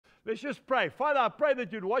Let's just pray. Father, I pray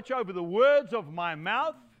that you'd watch over the words of my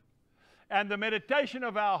mouth and the meditation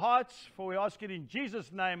of our hearts, for we ask it in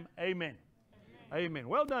Jesus' name. Amen. Amen.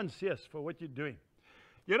 Well done, Sis, for what you're doing.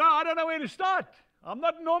 You know, I don't know where to start. I'm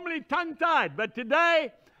not normally tongue-tied, but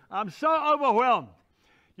today I'm so overwhelmed.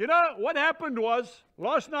 You know, what happened was,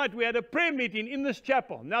 last night we had a prayer meeting in this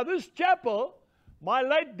chapel. Now, this chapel, my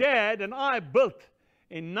late dad and I built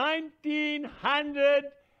in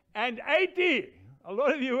 1980. A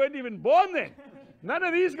lot of you weren't even born then. None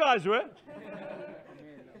of these guys were.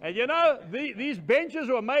 And you know, these benches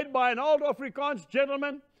were made by an old Afrikaans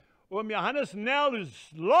gentleman, Johannes Nel, who's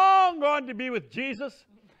long gone to be with Jesus.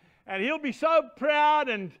 And he'll be so proud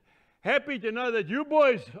and happy to know that you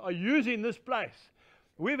boys are using this place.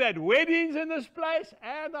 We've had weddings in this place,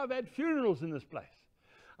 and I've had funerals in this place.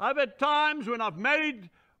 I've had times when I've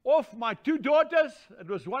married off my 2 daughters. It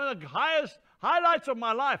was one of the highlights of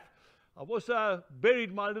my life. I've also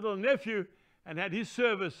buried my little nephew and had his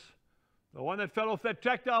service, the one that fell off that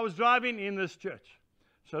tractor I was driving, in this church.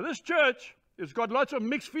 So this church has got lots of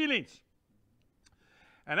mixed feelings.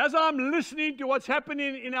 And as I'm listening to what's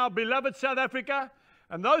happening in our beloved South Africa,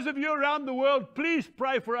 and those of you around the world, please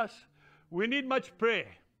pray for us. We need much prayer.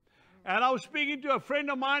 And I was speaking to a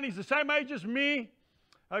friend of mine. He's the same age as me.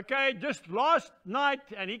 Okay, just last night,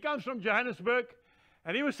 and he comes from Johannesburg.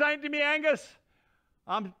 And he was saying to me, Angus,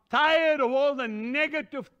 I'm tired of all the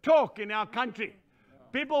negative talk in our country.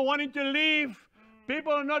 People wanting to leave.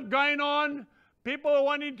 People are not going on. People are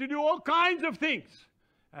wanting to do all kinds of things.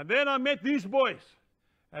 And then I met these boys.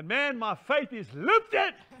 And man, my faith is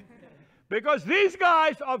lifted. Because these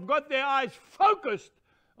guys have got their eyes focused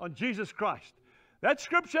on Jesus Christ. That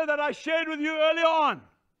scripture that I shared with you earlier on,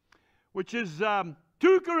 which is 2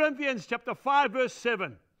 Corinthians chapter 5, verse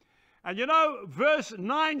 7. And you know, verse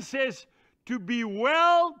 9 says, to be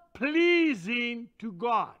well-pleasing to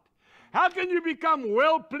God. How can you become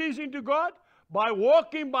well-pleasing to God? By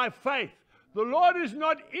walking by faith. The Lord is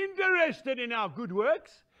not interested in our good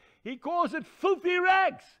works. He calls it filthy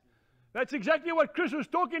rags. That's exactly what Chris was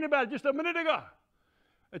talking about just a minute ago.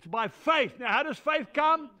 It's by faith. Now, how does faith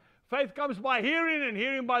come? Faith comes by hearing, and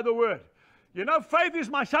hearing by the word. You know, faith is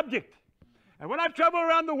my subject. And when I travel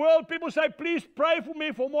around the world, people say, please pray for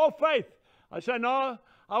me for more faith. I say, no,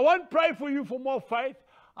 I won't pray for you for more faith.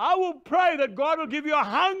 I will pray that God will give you a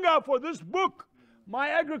hunger for this book, my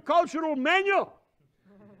agricultural manual.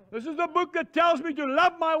 This is the book that tells me to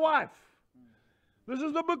love my wife. This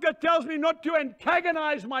is the book that tells me not to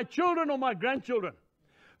antagonize my children or my grandchildren.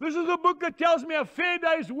 This is the book that tells me a fair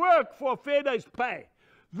day's work for a fair day's pay.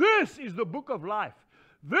 This is the book of life.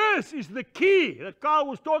 This is the key that Carl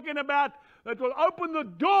was talking about that will open the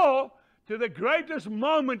door to the greatest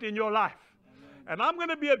moment in your life. And I'm going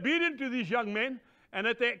to be obedient to these young men. And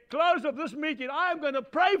at the close of this meeting, I am going to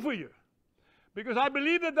pray for you. Because I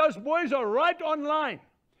believe that those boys are right on line.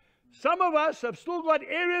 Some of us have still got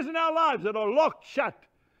areas in our lives that are locked shut.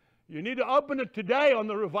 You need to open it today on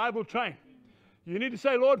the revival train. You need to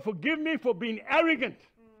say, Lord, forgive me for being arrogant.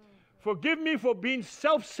 Forgive me for being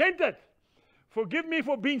self-centered. Forgive me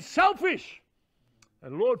for being selfish.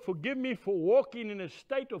 And Lord, forgive me for walking in a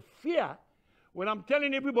state of fear when I'm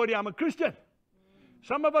telling everybody I'm a Christian.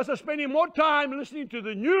 Some of us are spending more time listening to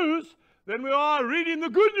the news than we are reading the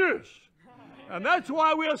good news. And that's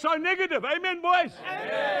why we are so negative. Amen, boys?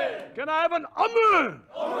 Amen. Can I have an amen?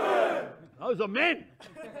 Amen. Those are men.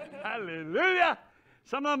 Hallelujah.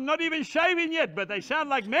 Some of them not even shaving yet, but they sound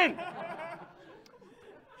like men.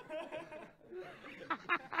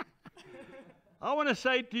 I want to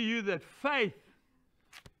say to you that faith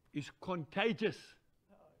is contagious.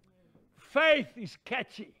 Faith is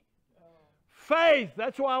catchy. Faith,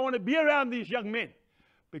 that's why I want to be around these young men.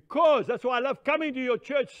 Because, that's why I love coming to your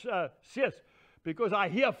church, sis. Because I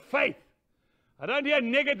hear faith. I don't hear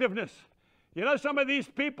negativeness. You know, some of these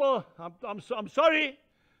people, I'm sorry,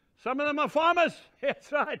 some of them are farmers.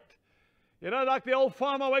 That's right. You know, like the old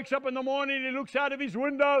farmer wakes up in the morning, he looks out of his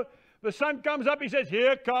window, the sun comes up, he says,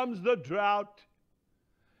 here comes the drought.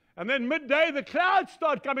 And then midday, the clouds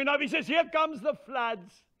start coming up, he says, here comes the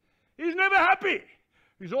floods. He's never happy.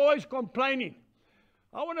 He's always complaining.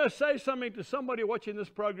 I want to say something to somebody watching this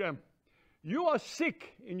program. You are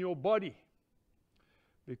sick in your body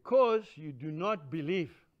because you do not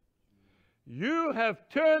believe. You have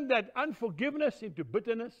turned that unforgiveness into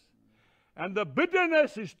bitterness, and the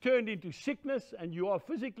bitterness is turned into sickness, and you are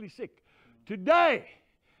physically sick. Today,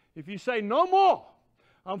 if you say, no more,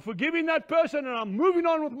 I'm forgiving that person and I'm moving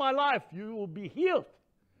on with my life, you will be healed.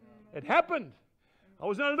 It happened. I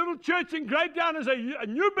was in a little church in Greytown as a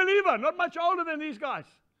new believer, not much older than these guys.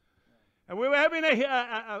 And we were having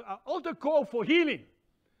an altar call for healing.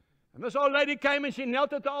 And this old lady came and she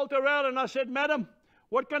knelt at the altar rail, and I said, "Madam,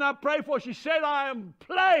 what can I pray for?" She said, "I am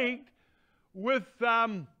plagued with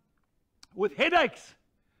headaches.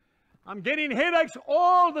 I'm getting headaches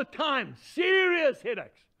all the time, serious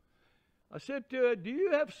headaches." I said to her, "Do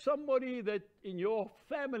you have somebody that in your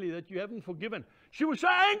family that you haven't forgiven?" She was so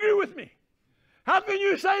angry with me. "How can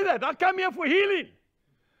you say that? I come here for healing."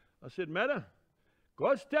 I said, "Madam,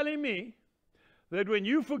 God's telling me that when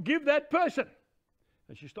you forgive that person,"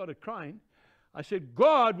 and she started crying, I said,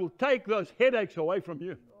 "God will take those headaches away from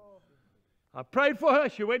you." I prayed for her.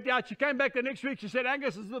 She went out. She came back the next week. She said,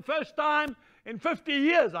 "Angus, this is the first time in 50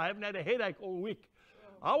 years I haven't had a headache all week."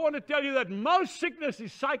 I want to tell you that most sickness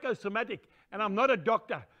is psychosomatic, and I'm not a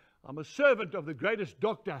doctor. I'm a servant of the greatest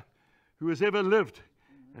doctor who has ever lived,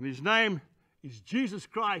 and his name is Jesus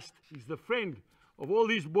Christ. He's the friend of all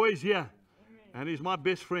these boys here, and he's my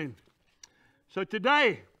best friend. So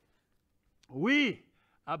today, we,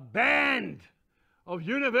 a band of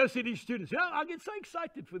university students. You know, I get so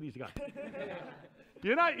excited for these guys.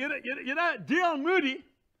 you know, D.L. Moody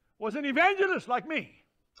was an evangelist like me.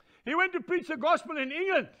 He went to preach the gospel in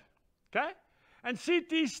England, okay? And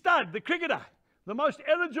C.T. Studd, the cricketer, the most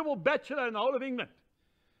eligible bachelor in the whole of England,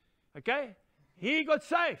 okay? He got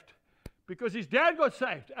saved because his dad got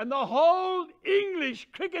saved. And the whole English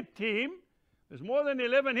cricket team, there's more than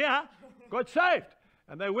 11 here, got saved.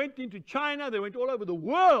 And they went into China, they went all over the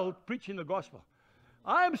world preaching the gospel.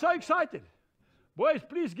 I am so excited. Boys,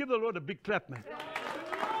 please give the Lord a big clap, man.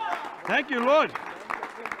 Thank you, Lord.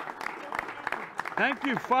 Thank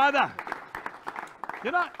you, Father.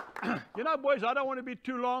 You know, boys, I don't want to be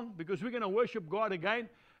too long because we're going to worship God again.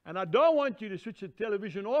 And I don't want you to switch the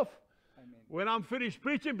television off when I'm finished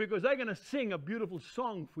preaching, because they're going to sing a beautiful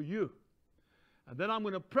song for you. And then I'm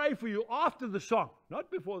going to pray for you after the song,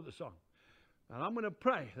 not before the song. And I'm going to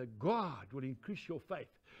pray that God will increase your faith.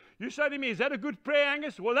 You say to me, "Is that a good prayer,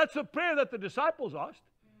 Angus?" Well, that's the prayer that the disciples asked.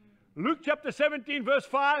 Luke chapter 17, verse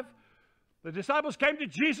 5. The disciples came to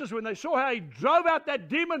Jesus when they saw how he drove out that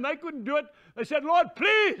demon. They couldn't do it. They said, "Lord,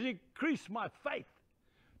 please increase my faith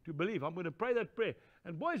to believe." I'm going to pray that prayer.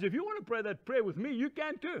 And boys, if you want to pray that prayer with me, you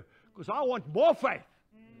can too, because I want more faith.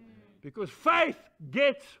 Because faith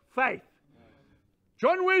gets faith.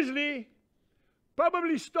 John Wesley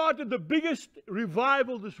probably started the biggest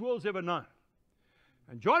revival this world's ever known.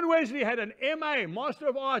 And John Wesley had an MA, Master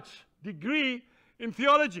of Arts degree in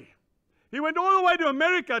theology. He went all the way to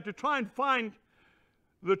America to try and find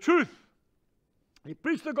the truth. He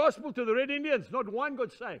preached the gospel to the Red Indians. Not one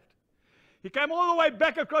got saved. He came all the way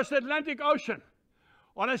back across the Atlantic Ocean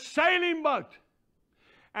on a sailing boat.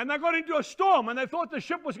 And they got into a storm, and they thought the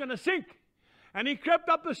ship was going to sink. And he crept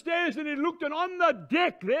up the stairs, and he looked, and on the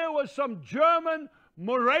deck there was some German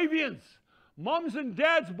Moravians, moms and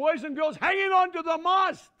dads, boys and girls, hanging on to the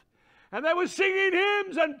mast. And they were singing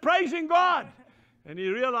hymns and praising God. And he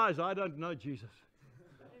realized, I don't know Jesus.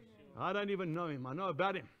 I don't even know him. I know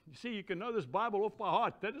about him. You see, you can know this Bible off by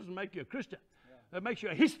heart. That doesn't make you a Christian. That makes you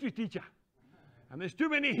a history teacher. And there's too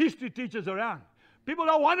many history teachers around. People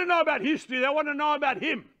don't want to know about history. They want to know about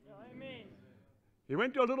him. Amen. He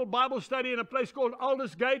went to a little Bible study in a place called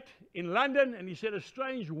Aldersgate in London, and he said, a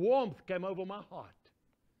strange warmth came over my heart.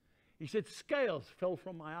 He said, scales fell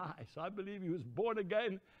from my eyes. I believe he was born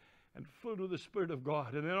again and filled with the Spirit of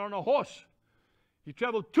God. And then on a horse, he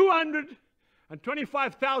traveled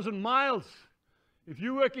 225,000 miles. If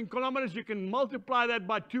you work in kilometers, you can multiply that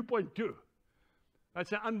by 2.2.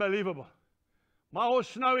 That's unbelievable. My horse,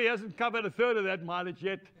 Snowy, hasn't covered a third of that mileage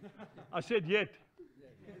yet. I said yet.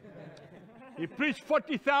 He preached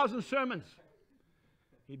 40,000 sermons.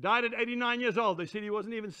 He died at 89 years old. They said he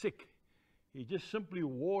wasn't even sick. He just simply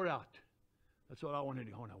wore out. That's what I want to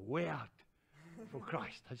do. I want to wear out for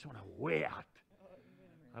Christ. I just want to wear out.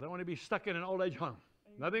 I don't want to be stuck in an old age home.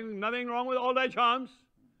 Nothing wrong with old age homes.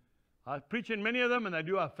 I preach in many of them, and they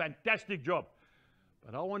do a fantastic job.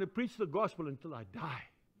 But I want to preach the gospel until I die.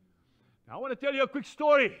 Now, I want to tell you a quick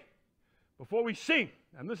story before we sing.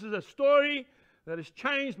 And this is a story that has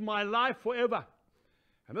changed my life forever.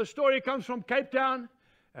 And this story comes from Cape Town.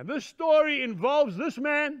 And this story involves this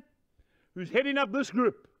man who's heading up this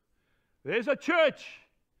group. There's a church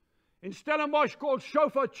in Stellenbosch called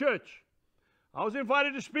Shofar Church. I was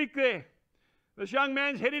invited to speak there. This young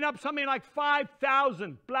man's heading up something like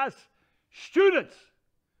 5,000 plus students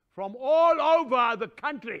from all over the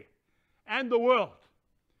country and the world.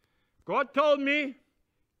 God told me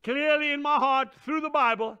clearly in my heart through the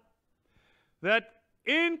Bible that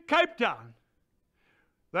in Cape Town,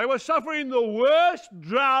 they were suffering the worst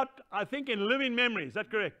drought, I think, in living memory. Is that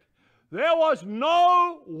correct? There was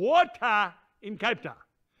no water in Cape Town.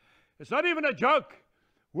 It's not even a joke.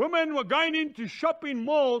 Women were going into shopping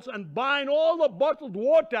malls and buying all the bottled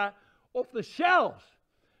water off the shelves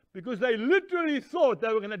because they literally thought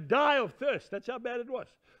they were going to die of thirst. That's how bad it was.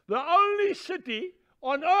 The only city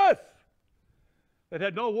on earth that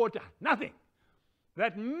had no water. Nothing.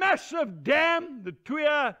 That massive dam, the Twee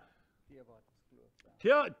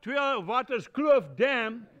Waterskloof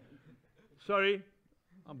Dam. Sorry,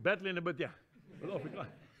 I'm battling a bit here.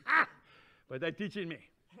 But they're teaching me.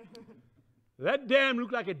 That dam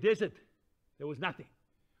looked like a desert. There was nothing.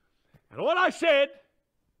 And all I said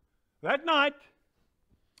that night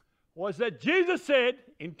was that Jesus said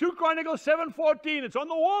in 2 Chronicles 7:14, it's on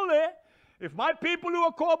the wall there, if my people who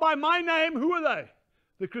are called by my name, who are they?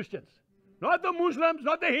 The Christians. Not the Muslims,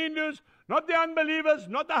 not the Hindus, not the unbelievers,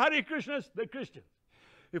 not the Hare Krishnas, the Christians.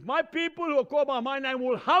 If my people who are called by my name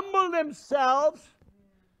will humble themselves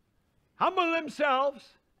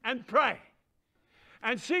and pray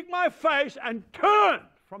and seek my face and turn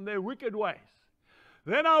from their wicked ways,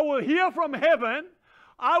 then I will hear from heaven,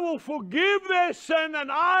 I will forgive their sin,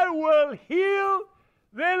 and I will heal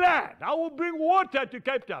their land. I will bring water to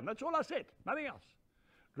Cape Town. That's all I said, nothing else.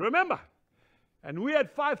 Remember, and we had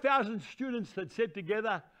 5,000 students that said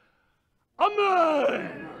together,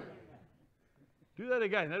 Amen. Do that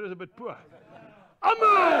again, that was a bit poor. Amen.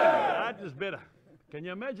 That is better. Can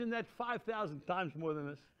you imagine that 5,000 times more than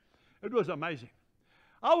this? It was amazing.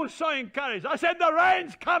 I was so encouraged. I said, the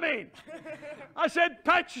rain's coming. I said,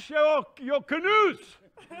 patch your canoes.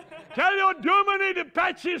 Tell your Demone to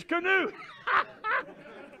patch his canoe.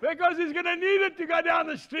 Because he's going to need it to go down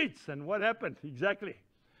the streets. And what happened? Exactly.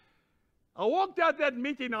 I walked out that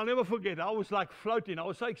meeting, I'll never forget. I was like floating. I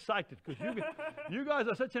was so excited because you guys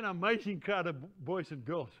are such an amazing crowd of boys and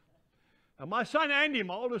girls. And my son Andy,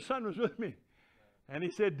 my oldest son, was with me. And he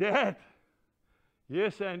said, Dad,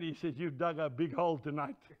 yes, Andy, he said, you've dug a big hole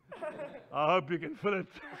tonight. I hope you can fill it.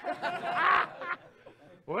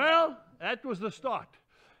 Well, that was the start.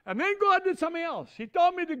 And then God did something else. He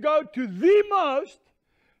told me to go to the most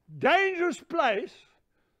dangerous place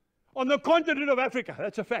on the continent of Africa.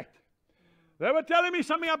 That's a fact. They were telling me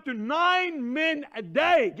something up to 9 men a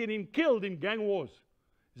day getting killed in gang wars.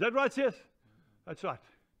 Is that right, Seth? That's right.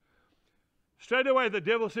 Straight away, the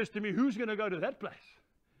devil says to me, who's going to go to that place?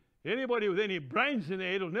 Anybody with any brains in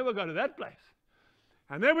their head will never go to that place.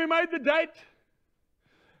 And then we made the date.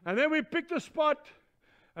 And then we picked a spot.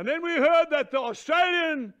 And then we heard that the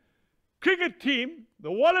Australian cricket team,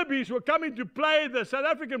 the Wallabies, were coming to play the South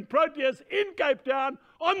African Proteas in Cape Town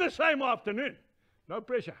on the same afternoon. No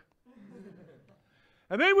pressure.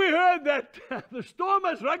 And then we heard that the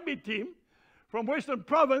Stormers rugby team from Western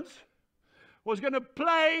Province was going to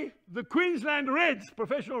play the Queensland Reds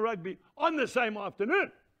professional rugby on the same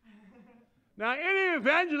afternoon. Now, any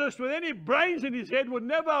evangelist with any brains in his head would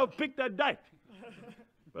never have picked that date.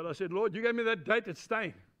 But I said, Lord, you gave me that date, it's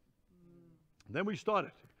staying. And then we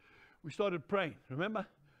started. We started praying, remember?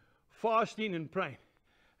 Fasting and praying.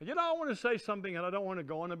 And you know, I want to say something, and I don't want to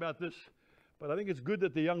go on about this, but I think it's good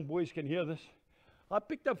that the young boys can hear this. I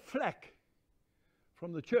picked up flack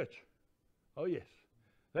from the church. Oh, yes.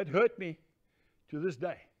 That hurt me to this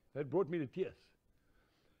day. That brought me to tears.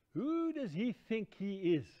 Who does he think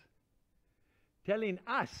he is? Telling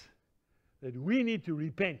us that we need to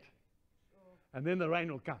repent. And then the rain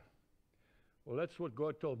will come. Well, that's what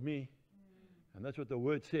God told me. And that's what the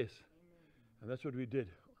word says. And that's what we did.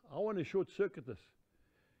 I want to short circuit this.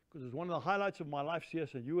 Because it's one of the highlights of my life,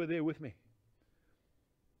 CS, and you were there with me.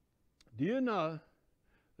 Do you know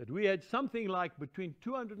that we had something like between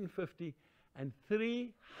 250 and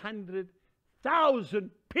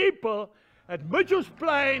 300,000 people at Mitchell's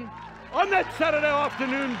Plain on that Saturday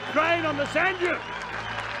afternoon praying on the sand dune?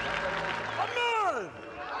 Amen!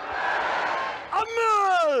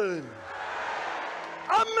 Amen!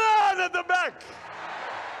 Amen at the back!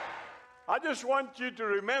 I just want you to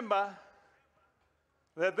remember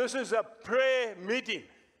that this is a prayer meeting.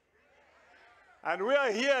 And we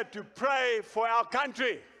are here to pray for our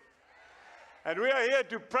country. And we are here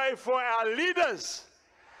to pray for our leaders.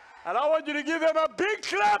 And I want you to give them a big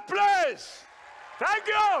clap, please. Thank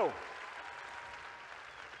you.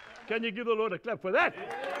 Can you give the Lord a clap for that?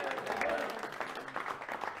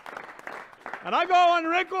 And I go on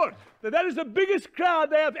record that that is the biggest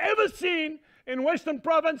crowd they have ever seen in Western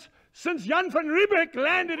Province since Jan van Riebeck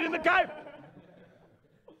landed in the Cape.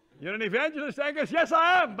 You're an evangelist, Angus? Yes,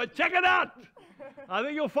 I am, but check it out. I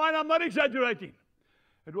think you'll find I'm not exaggerating.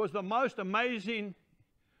 It was the most amazing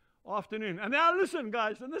afternoon. And now listen,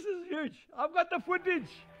 guys, and this is huge. I've got the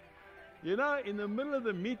footage. You know, in the middle of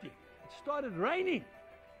the meeting, it started raining.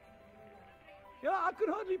 Yeah, I could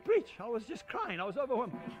hardly preach. I was just crying. I was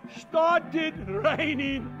overwhelmed. Started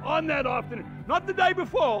raining on that afternoon. Not the day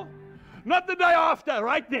before, not the day after,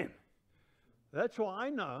 right then. That's why I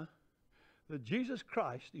know that Jesus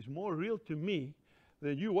Christ is more real to me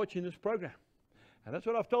than you watching this program. And that's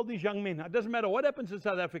what I've told these young men. It doesn't matter what happens in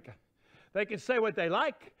South Africa. They can say what they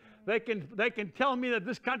like. They can tell me that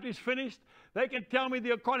this country's finished. They can tell me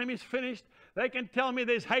the economy's finished. They can tell me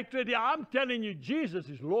there's hatred here. I'm telling you, Jesus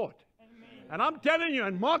is Lord. Amen. And I'm telling you,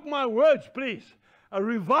 and mark my words, please, a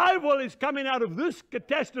revival is coming out of this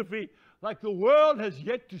catastrophe like the world has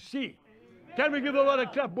yet to see. Amen. Can we give a lot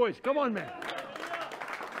of clap, boys? Come on, man.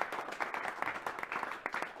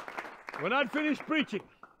 When I finished preaching,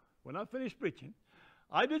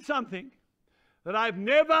 I did something that I've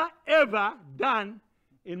never, ever done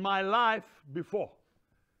in my life before.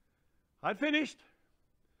 I finished.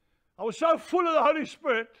 I was so full of the Holy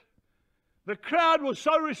Spirit. The crowd was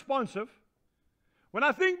so responsive. When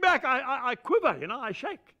I think back, I quiver, I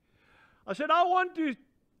shake. I said, I want to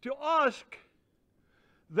ask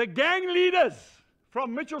the gang leaders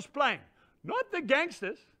from Mitchell's Plain, not the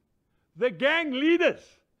gangsters, the gang leaders.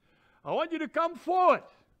 I want you to come forward.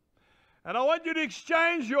 And I want you to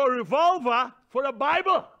exchange your revolver for a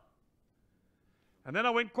Bible. And then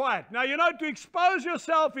I went quiet. Now, to expose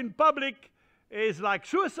yourself in public is like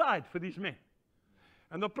suicide for these men.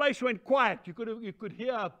 And the place went quiet. You could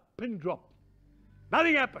hear a pin drop.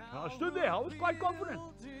 Nothing happened. I stood there. I was quite confident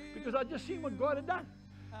because I'd just seen what God had done.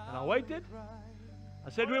 And I waited. I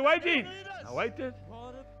said, we're waiting. I waited.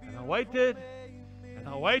 And I waited. And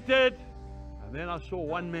I waited. And then I saw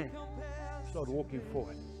one man start walking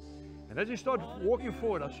forward. And as he started walking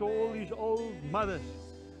forward, I saw all these old mothers,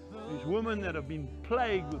 these women that have been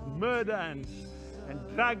plagued with murder and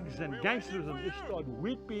drugs and gangsterism, just started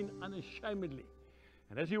weeping unashamedly.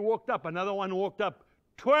 And as he walked up, another one walked up.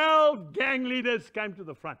 12 gang leaders came to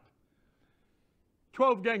the front.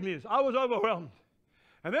 12 gang leaders. I was overwhelmed.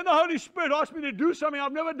 And then the Holy Spirit asked me to do something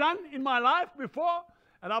I've never done in my life before,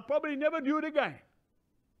 and I'll probably never do it again.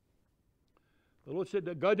 The Lord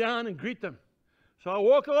said, go down and greet them. So I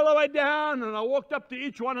walked all the way down, and I walked up to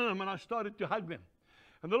each one of them, and I started to hug them.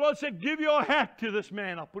 And the Lord said, give your hat to this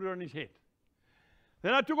man. I put it on his head.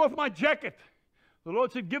 Then I took off my jacket. The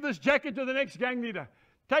Lord said, give this jacket to the next gang leader.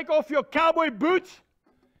 Take off your cowboy boots.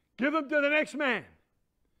 Give them to the next man.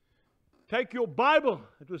 Take your Bible.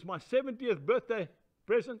 It was my 70th birthday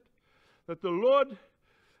present that the Lord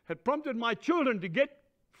had prompted my children to get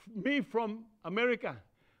me from America.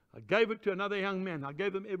 I gave it to another young man. I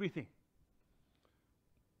gave them everything.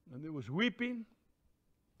 And there was weeping.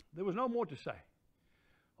 There was no more to say.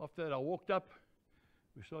 After that, I walked up.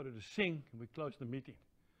 We started to sing, and we closed the meeting.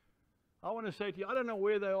 I want to say to you, I don't know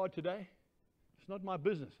where they are today. It's not my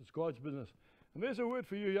business. It's God's business. And there's a word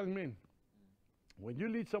for you, young men. When you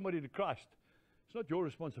lead somebody to Christ, it's not your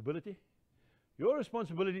responsibility. Your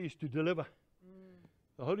responsibility is to deliver.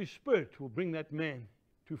 The Holy Spirit will bring that man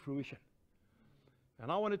to fruition.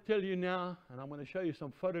 And I want to tell you now, and I'm going to show you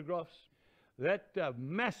some photographs, that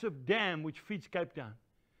massive dam which feeds Cape Town,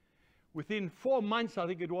 within 4 months, I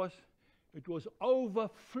think it was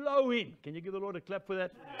overflowing. Can you give the Lord a clap for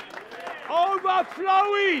that?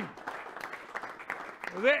 Overflowing!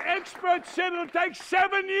 The experts said it'll take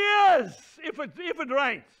 7 years if it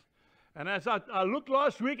rains. And as I looked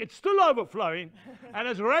last week, it's still overflowing. And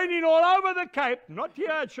it's raining all over the Cape, not here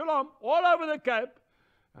at Shalom, all over the Cape.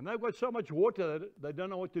 And they've got so much water that they don't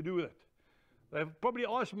know what to do with it. They've probably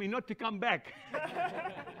asked me not to come back.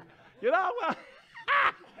 I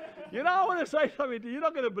want to say something to you. You're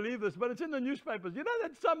not going to believe this, but it's in the newspapers. You know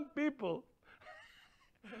that some people,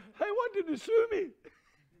 they wanted to sue me.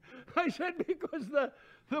 They said because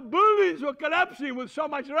the buildings were collapsing with so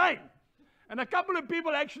much rain. And a couple of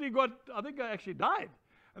people actually I think they actually died.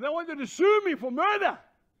 And they wanted to sue me for murder.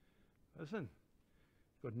 Listen,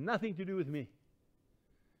 it's got nothing to do with me.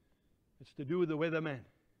 It's to do with the weatherman.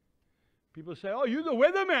 People say, oh, you're the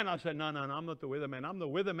weatherman. I said, no, I'm not the weatherman. I'm the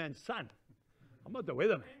weatherman's son. I'm not the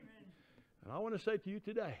weatherman. And I want to say to you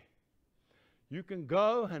today, you can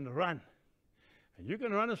go and run. And you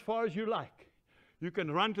can run as far as you like. You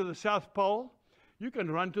can run to the South Pole. You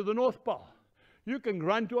can run to the North Pole. You can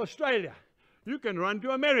run to Australia. You can run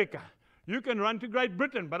to America. You can run to Great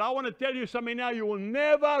Britain. But I want to tell you something now. You will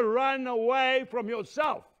never run away from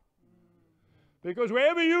yourself. Because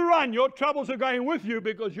wherever you run, your troubles are going with you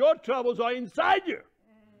because your troubles are inside you.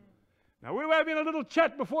 Now, we were having a little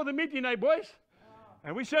chat before the meeting, boys?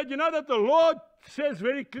 And we said, that the Lord says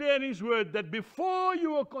very clear in His Word that before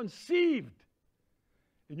you were conceived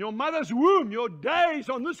in your mother's womb, your days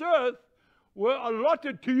on this earth were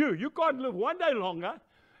allotted to you. You can't live one day longer.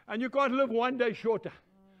 and you can't live one day shorter.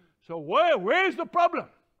 So where's the problem?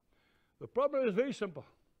 The problem is very simple.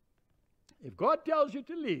 If God tells you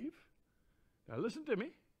to leave, now listen to me,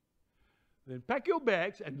 then pack your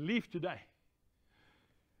bags and leave today.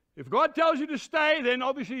 If God tells you to stay, then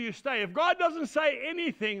obviously you stay. If God doesn't say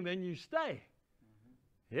anything, then you stay.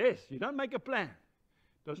 Yes, you don't make a plan.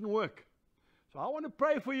 It doesn't work. So I want to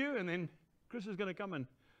pray for you, and then Chris is going to come and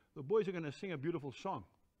the boys are going to sing a beautiful song.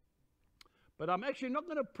 But I'm actually not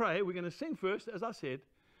going to pray. We're going to sing first, as I said,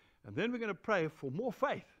 and then we're going to pray for more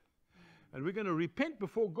faith. And we're going to repent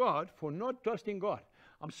before God for not trusting God.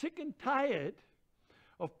 I'm sick and tired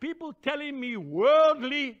of people telling me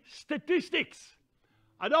worldly statistics.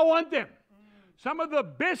 I don't want them. Some of the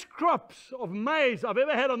best crops of maize I've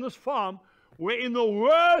ever had on this farm were in the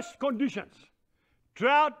worst conditions.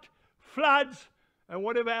 Drought, floods, and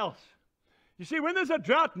whatever else. You see, when there's a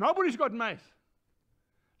drought, nobody's got maize.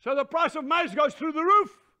 So the price of maize goes through the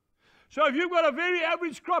roof. So if you've got a very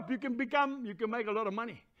average crop, you can make a lot of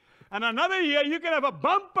money. And another year, you can have a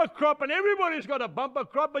bumper crop, and everybody's got a bumper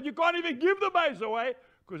crop, but you can't even give the maize away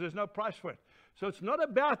because there's no price for it. So it's not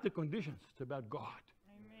about the conditions, it's about God.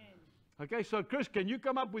 Amen. Okay, so Chris, can you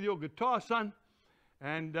come up with your guitar, son?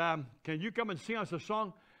 And can you come and sing us a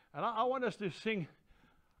song? And I want us to sing,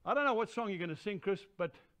 I don't know what song you're going to sing, Chris,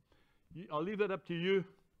 but I'll leave that up to you.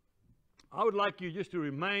 I would like you just to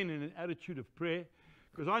remain in an attitude of prayer,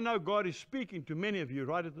 because I know God is speaking to many of you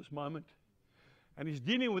right at this moment, and He's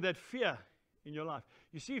dealing with that fear in your life.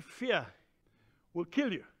 You see, fear will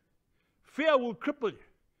kill you. Fear will cripple you.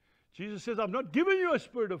 Jesus says, I've not given you a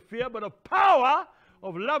spirit of fear, but of power,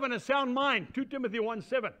 of love, and a sound mind. 2 Timothy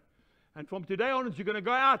 1:7. And from today onwards, you're going to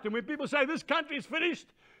go out, and when people say, this country is finished,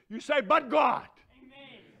 you say, but God.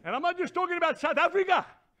 Amen. And I'm not just talking about South Africa.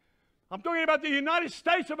 I'm talking about the United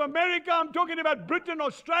States of America. I'm talking about Britain,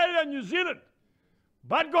 Australia, and New Zealand.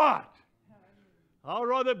 But God. I'll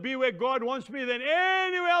rather be where God wants me than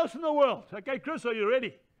anywhere else in the world. Okay, Chris, are you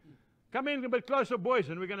ready? Come in a bit closer, boys,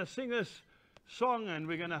 and we're going to sing this song, and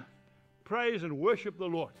we're going to praise and worship the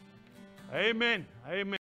Lord. Amen. Amen.